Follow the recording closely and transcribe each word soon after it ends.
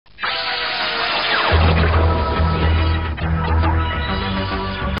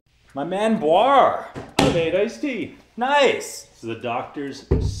My man Bwar. I made iced tea. Nice. This is the doctor's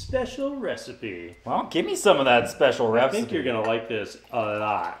special recipe. Well, give me some of that special recipe. I think you're going to like this a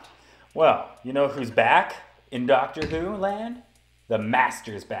lot. Well, you know who's back in Doctor Who land? The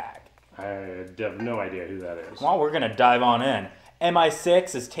Master's back. I have no idea who that is. Well, we're going to dive on in.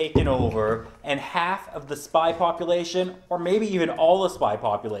 MI6 is taken over, and half of the spy population, or maybe even all the spy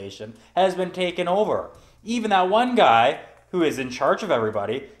population, has been taken over. Even that one guy who is in charge of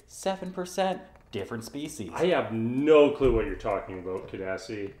everybody, 7% different species. I have no clue what you're talking about,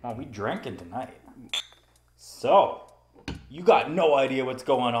 Kadasi. Oh, we drinking tonight. So, you got no idea what's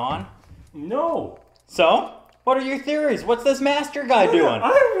going on? No. So, what are your theories? What's this master guy doing? I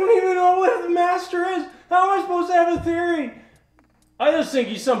don't even know what the master is. How am I supposed to have a theory? I just think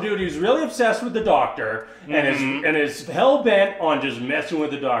he's some dude who's really obsessed with the doctor and is hell-bent on just messing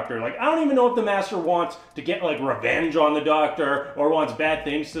with the doctor. Like, I don't even know if the master wants to get, like, revenge on the doctor or wants bad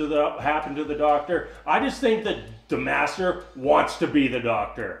things to happen to the doctor. I just think that the master wants to be the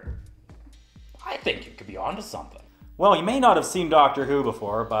doctor. I think you could be onto something. Well, you may not have seen Doctor Who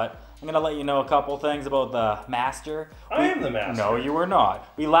before, but I'm going to let you know a couple things about the Master. I am the Master. No, you were not.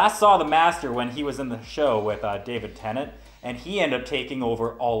 We last saw the Master when he was in the show with David Tennant, and he ended up taking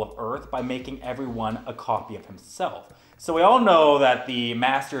over all of Earth by making everyone a copy of himself. So we all know that the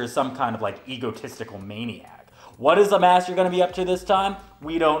Master is some kind of like egotistical maniac. What is the Master going to be up to this time?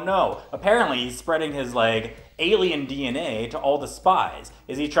 We don't know. Apparently he's spreading his like alien DNA to all the spies.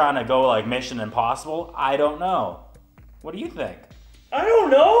 Is he trying to go like Mission Impossible? I don't know. What do you think? I don't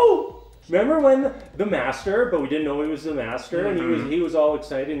know. Remember when the Master, but we didn't know he was the Master, and he was all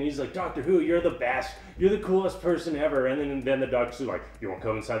excited, and he's like, Doctor Who, you're the best, you're the coolest person ever, and then the Doctor's like, you want to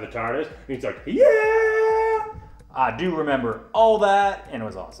come inside the TARDIS? And he's like, yeah! I do remember all that, and it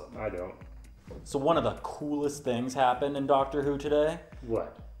was awesome. I don't. So one of the coolest things happened in Doctor Who today.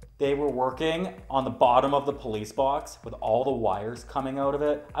 What? They were working on the bottom of the police box with all the wires coming out of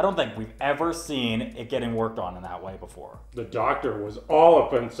it. I don't think we've ever seen it getting worked on in that way before. The Doctor was all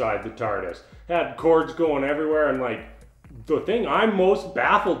up inside the TARDIS. Had cords going everywhere, and like, the thing I'm most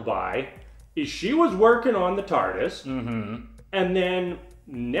baffled by is she was working on the TARDIS, and then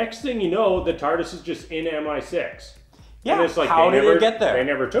next thing you know, the TARDIS is just in MI6. Yeah, and it's like, how did it get there? They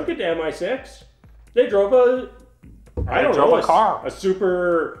never took it to MI6. They drove a car. A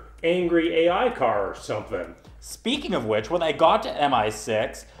super angry AI car or something. Speaking of which, when they got to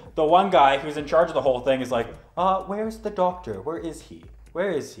MI6, the one guy who's in charge of the whole thing is like, where's the doctor? Where is he?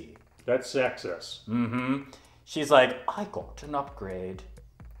 Where is he? That's sexist. She's like, I got an upgrade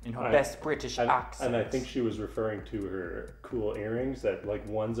in her best British accent. And I think she was referring to her cool earrings that like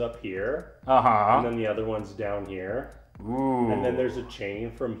one's up here. And then the other one's down here. Ooh. And then there's a chain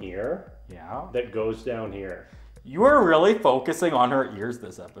from here. Yeah. That goes down here. You are really focusing on her ears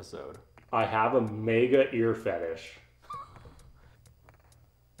this episode. I have a mega ear fetish.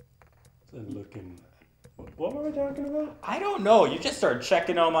 Looking. What were we talking about? I don't know. You just started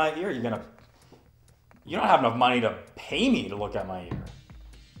checking out my ear. You don't have enough money to pay me to look at my ear.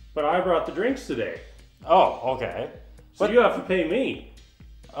 But I brought the drinks today. Oh, okay. So you have to pay me.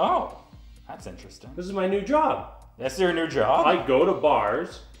 Oh, that's interesting. This is my new job. That's your new job? I go to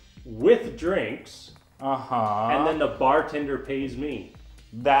bars with drinks. And then the bartender pays me.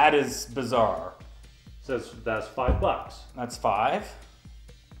 That is bizarre. Says that's $5. That's 5?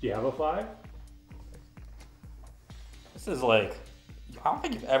 Do you have a 5? This is like, I don't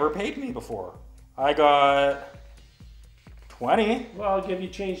think you've ever paid me before. I got 20. Well, I'll give you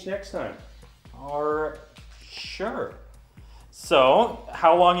change next time. Or, sure. So,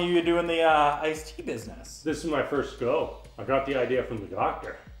 how long are you doing the iced tea business? This is my first go. I got the idea from the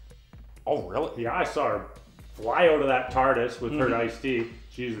doctor. Oh, really? Yeah, I saw her fly out of that TARDIS with her iced tea.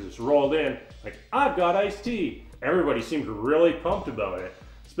 She just rolled in, like, I've got iced tea. Everybody seemed really pumped about it,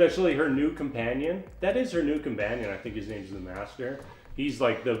 especially her new companion. That is her new companion. I think his name's the Master. He's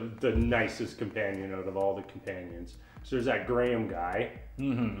like the nicest companion out of all the companions. So there's that Graham guy.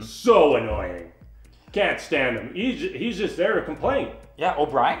 So annoying. Can't stand him. He's just there to complain. Yeah,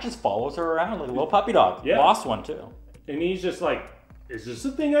 O'Brien just follows her around like a little puppy dog. Yeah. Lost one, too. And he's just like, is this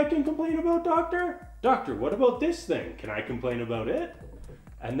the thing I can complain about, Doctor? Doctor, what about this thing? Can I complain about it?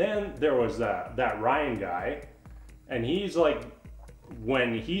 And then there was that Ryan guy, and he's like,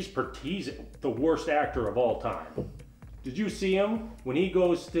 he's the worst actor of all time. Did you see him when he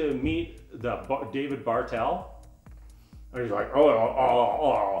goes to meet David Bartel? And he's like, I'm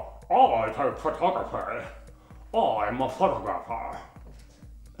a photographer. I'm a photographer.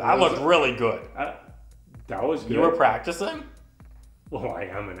 That looked really good. That was good. You were practicing? Well, I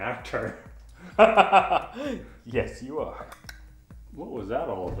am an actor. Yes, you are. What was that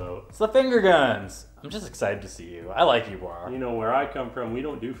all about? It's the finger guns. I'm just excited to see you. I like you, Bwar. You know, where I come from, we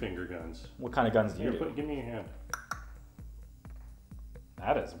don't do finger guns. What kind of guns do you Here, do? give me your hand.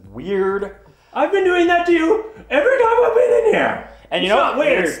 That is weird. I've been doing that to you every time I've been in here. And you It's know not what?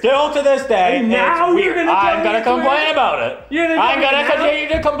 weird. It's still to this day, And now it's weird. you're gonna tell I'm me gonna it's complain weird? about it. You're gonna I'm tell me gonna now? continue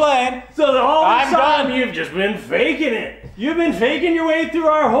to complain. So the whole I'm time done. you've just been faking it. You've been faking your way through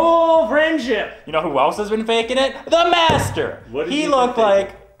our whole friendship. You know who else has been faking it? The Master. What has He he looked been faking?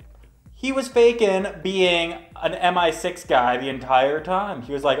 like he was faking being an MI6 guy the entire time.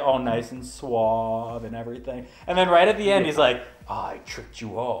 He was like all nice and suave and everything. And then right at the end, he's like, I tricked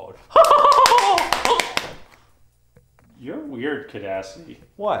you all. You're weird, Kadasi.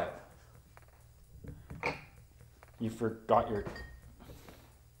 What? You forgot your...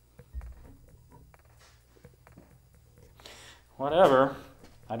 Whatever.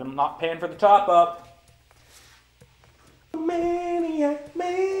 I'm not paying for the top up. Maniac,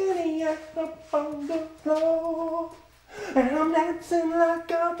 maniac up on the floor. And I'm dancing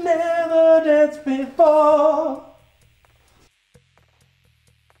like I've never danced before.